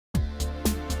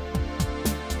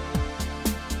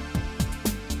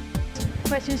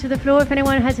questions to the floor. If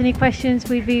anyone has any questions,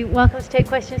 we'd be welcome to take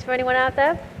questions for anyone out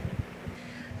there.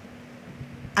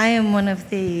 I am one of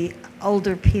the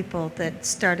older people that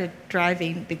started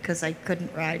driving because I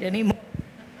couldn't ride anymore.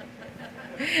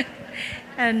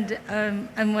 And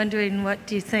I'm wondering, what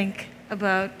do you think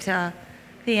about the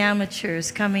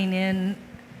amateurs coming in?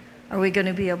 Are we going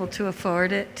to be able to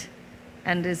afford it?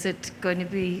 And is it going to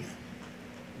be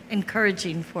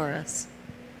encouraging for us?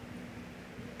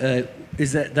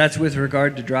 That's with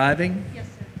regard to driving? Yes,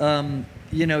 sir.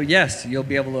 Yes, you'll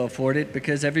be able to afford it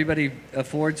because everybody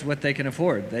affords what they can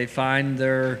afford. They find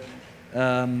their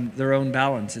own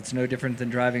balance. It's no different than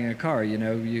driving a car.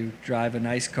 You drive a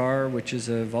nice car, which is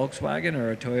a Volkswagen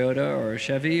or a Toyota or a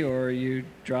Chevy, or you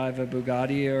drive a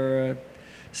Bugatti or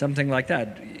something like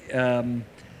that.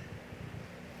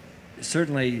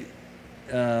 Certainly,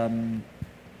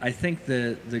 I think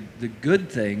the good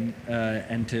thing,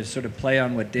 and to sort of play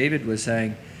on what David was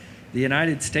saying, the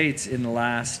United States in the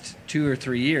last 2 or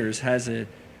 3 years has a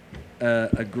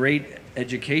great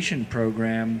education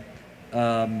program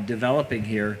developing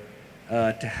here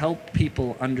to help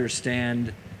people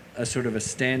understand a sort of a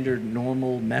standard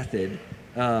normal method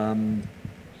of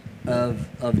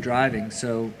driving.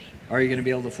 So are you going to be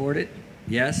able to afford it?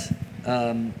 Yes.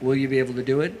 Will you be able to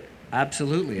do it?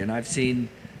 Absolutely. And I've seen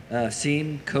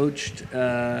coached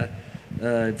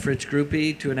Fritz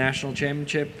Gruppe to a national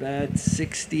championship at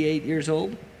 68 years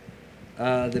old,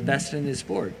 the best in his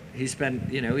sport. He spent,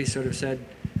 he sort of said,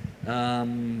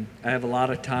 I have a lot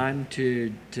of time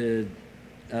to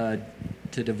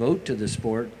devote to the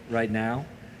sport right now,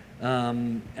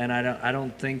 and I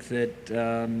don't think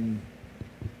that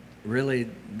really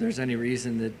there's any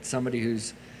reason that somebody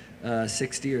who's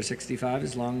 60 or 65,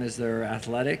 as long as they're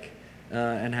athletic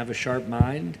and have a sharp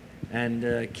mind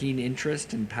and keen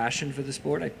interest and passion for the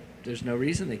sport, there's no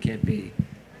reason they can't be.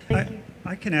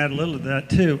 I can add a little to that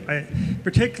too.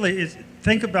 Particularly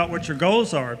think about what your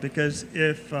goals are, because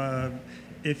if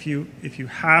you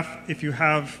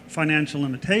have financial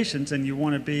limitations and you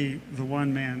want to be the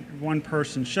one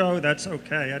person show, that's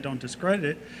okay. I don't discredit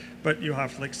it, but you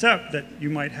have to accept that you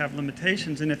might have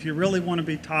limitations. And if you really want to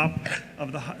be top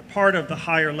of part of the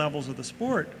higher levels of the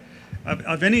sport,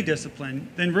 of any discipline,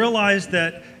 then realize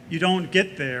that you don't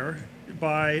get there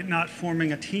by not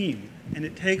forming a team. And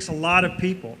it takes a lot of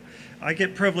people. I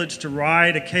get privileged to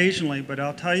ride occasionally, but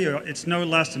I'll tell you, it's no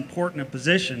less important a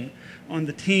position on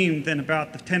the team than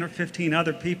about the 10 or 15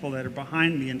 other people that are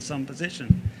behind me in some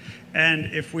position.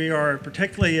 And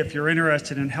particularly if you're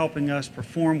interested in helping us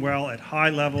perform well at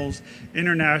high levels,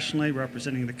 internationally,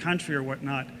 representing the country or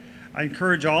whatnot, I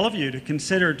encourage all of you to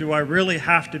consider, do I really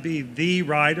have to be the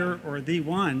rider or the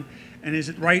one? And is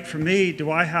it right for me?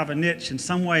 Do I have a niche in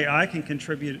some way I can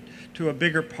contribute to a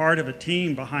bigger part of a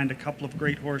team behind a couple of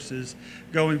great horses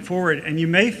going forward? And you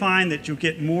may find that you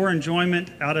get more enjoyment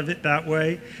out of it that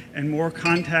way, and more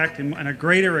contact and a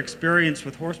greater experience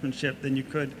with horsemanship than you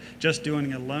could just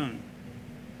doing it alone.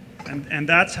 And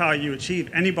that's how you achieve.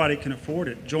 Anybody can afford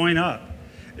it. Join up.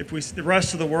 If the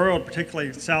rest of the world,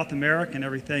 particularly South America and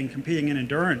everything, competing in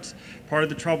endurance, part of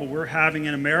the trouble we're having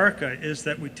in America is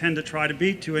that we tend to try to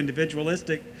be too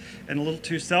individualistic and a little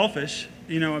too selfish,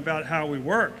 about how we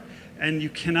work. And you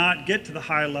cannot get to the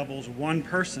high levels one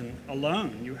person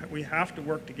alone. We have to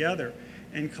work together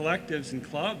in collectives and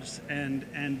clubs and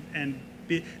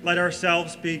let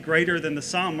ourselves be greater than the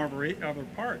sum of our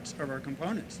parts, of our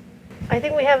components. I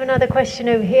think we have another question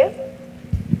over here.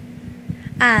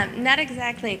 Not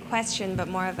exactly a question, but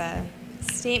more of a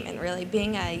statement, really.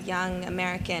 Being a young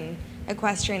American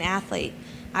equestrian athlete,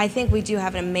 I think we do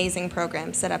have an amazing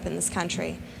program set up in this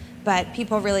country, but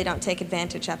people really don't take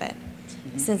advantage of it.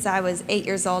 Mm-hmm. Since I was 8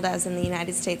 years old, I was in the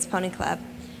United States Pony Club,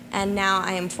 and now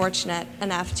I am fortunate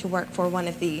enough to work for one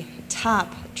of the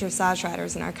top dressage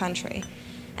riders in our country.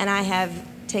 And I have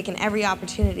taken every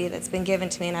opportunity that's been given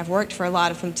to me, and I've worked for a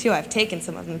lot of them too. I've taken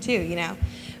some of them too,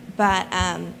 But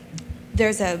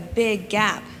there's a big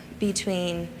gap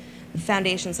between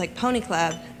foundations like Pony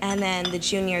Club and then the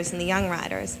juniors and the young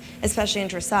riders, especially in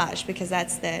dressage, because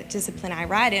that's the discipline I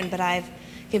ride in, but I've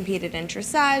competed in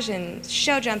dressage and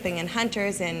show jumping and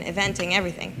hunters and eventing,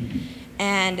 everything.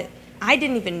 And I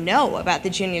didn't even know about the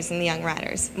juniors and the young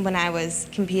riders when I was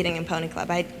competing in Pony Club.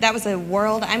 That was a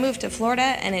world. I moved to Florida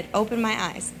and it opened my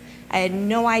eyes. I had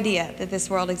no idea that this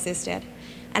world existed.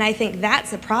 And I think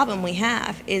that's the problem we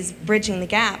have, is bridging the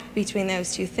gap between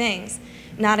those two things.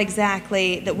 Not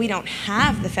exactly that we don't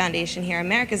have the foundation here.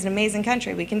 America's an amazing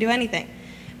country. We can do anything.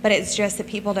 But it's just that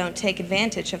people don't take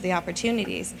advantage of the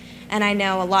opportunities. And I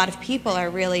know a lot of people are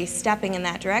really stepping in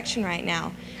that direction right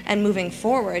now and moving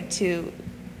forward to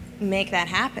make that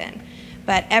happen.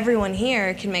 But everyone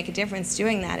here can make a difference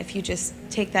doing that if you just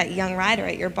take that young rider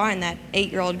at your barn, that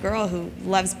 8-year-old girl who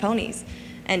loves ponies,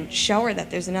 and show her that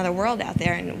there's another world out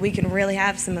there, and we can really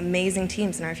have some amazing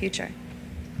teams in our future.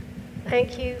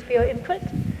 Thank you for your input.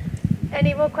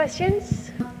 Any more questions?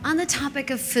 On the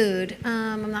topic of food,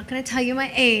 I'm not going to tell you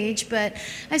my age, but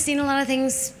I've seen a lot of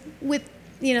things with,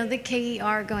 the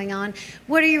KER going on.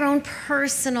 What are your own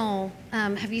personal,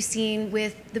 have you seen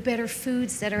with the better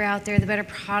foods that are out there, the better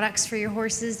products for your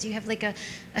horses? Do you have like a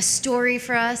story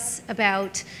for us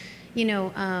about,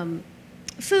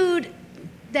 food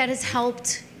that has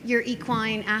helped your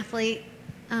equine athlete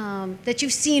that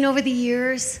you've seen over the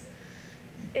years?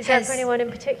 Is that for anyone in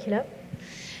particular?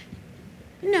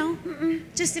 No,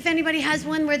 just if anybody has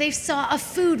one where they saw a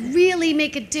food really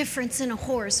make a difference in a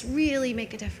horse, really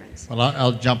make a difference. Well,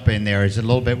 I'll jump in there. It's a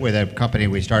little bit with a company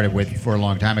we started with for a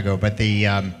long time ago, but the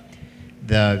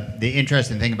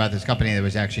interesting thing about this company that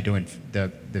was actually doing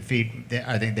the feed,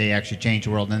 I think they actually changed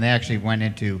the world, and they actually went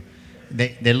into,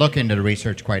 they look into the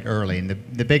research quite early, and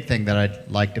the big thing that I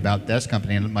liked about this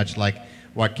company, much like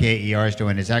what KER is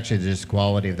doing, is actually just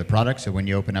quality of the product. So when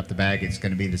you open up the bag, it's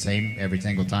going to be the same every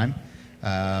single time.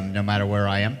 No matter where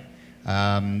I am.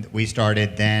 We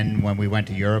started then when we went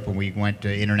to Europe, and we went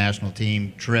to international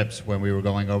team trips when we were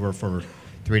going over for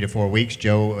 3 to 4 weeks.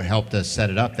 Joe helped us set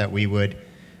it up that we would,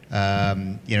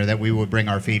 that we would bring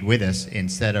our feed with us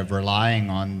instead of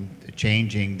relying on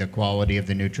changing the quality of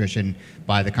the nutrition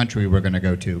by the country we're going to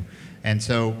go to. And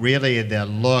so really the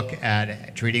look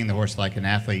at treating the horse like an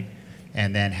athlete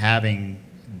and then having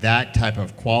that type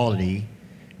of quality,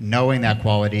 knowing that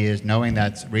quality is, knowing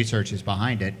that research is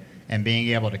behind it, and being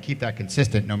able to keep that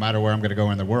consistent no matter where I'm going to go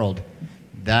in the world,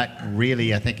 that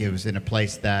really, I think it was in a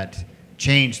place that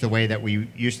changed the way that we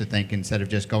used to think. Instead of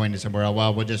just going to somewhere else,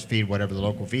 well, we'll just feed whatever the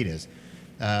local feed is.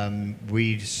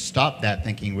 We stopped that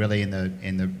thinking really in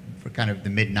the kind of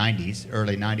the mid-90s,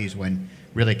 early 90s, when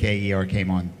really KER came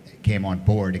on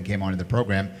board and came onto the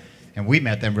program, and we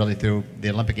met them really through the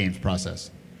Olympic Games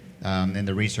process. And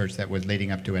the research that was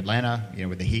leading up to Atlanta,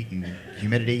 with the heat and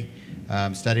humidity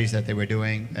studies that they were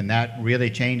doing, and that really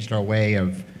changed our way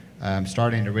of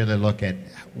starting to really look at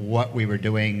what we were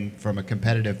doing from a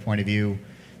competitive point of view,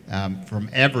 from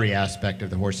every aspect of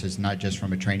the horses, not just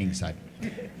from a training side.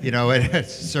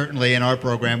 Certainly in our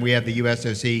program, we have the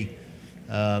USOC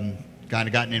kind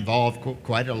of gotten involved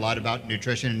quite a lot about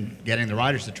nutrition, getting the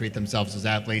riders to treat themselves as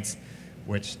athletes,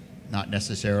 which not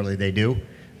necessarily they do.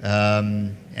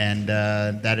 And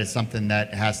that is something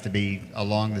that has to be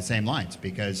along the same lines,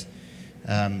 because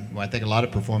I think a lot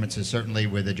of performances, certainly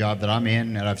with the job that I'm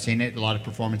in, and I've seen it, a lot of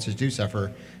performances do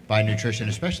suffer by nutrition,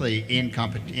 especially in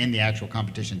the actual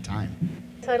competition time.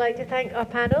 So I'd like to thank our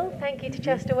panel. Thank you to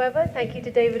Chester Webber. Thank you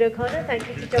to David O'Connor. Thank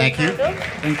you to John Thank you. Crandall.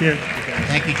 Thank you.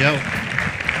 Thank you, Joe.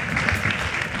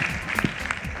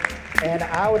 And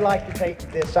I would like to take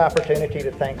this opportunity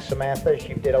to thank Samantha.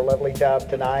 She did a lovely job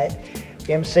tonight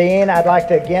emceeing. I'd like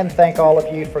to again thank all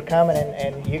of you for coming,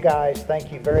 and you guys,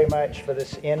 thank you very much for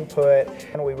this input.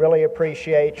 And we really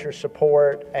appreciate your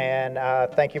support, and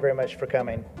thank you very much for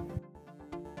coming.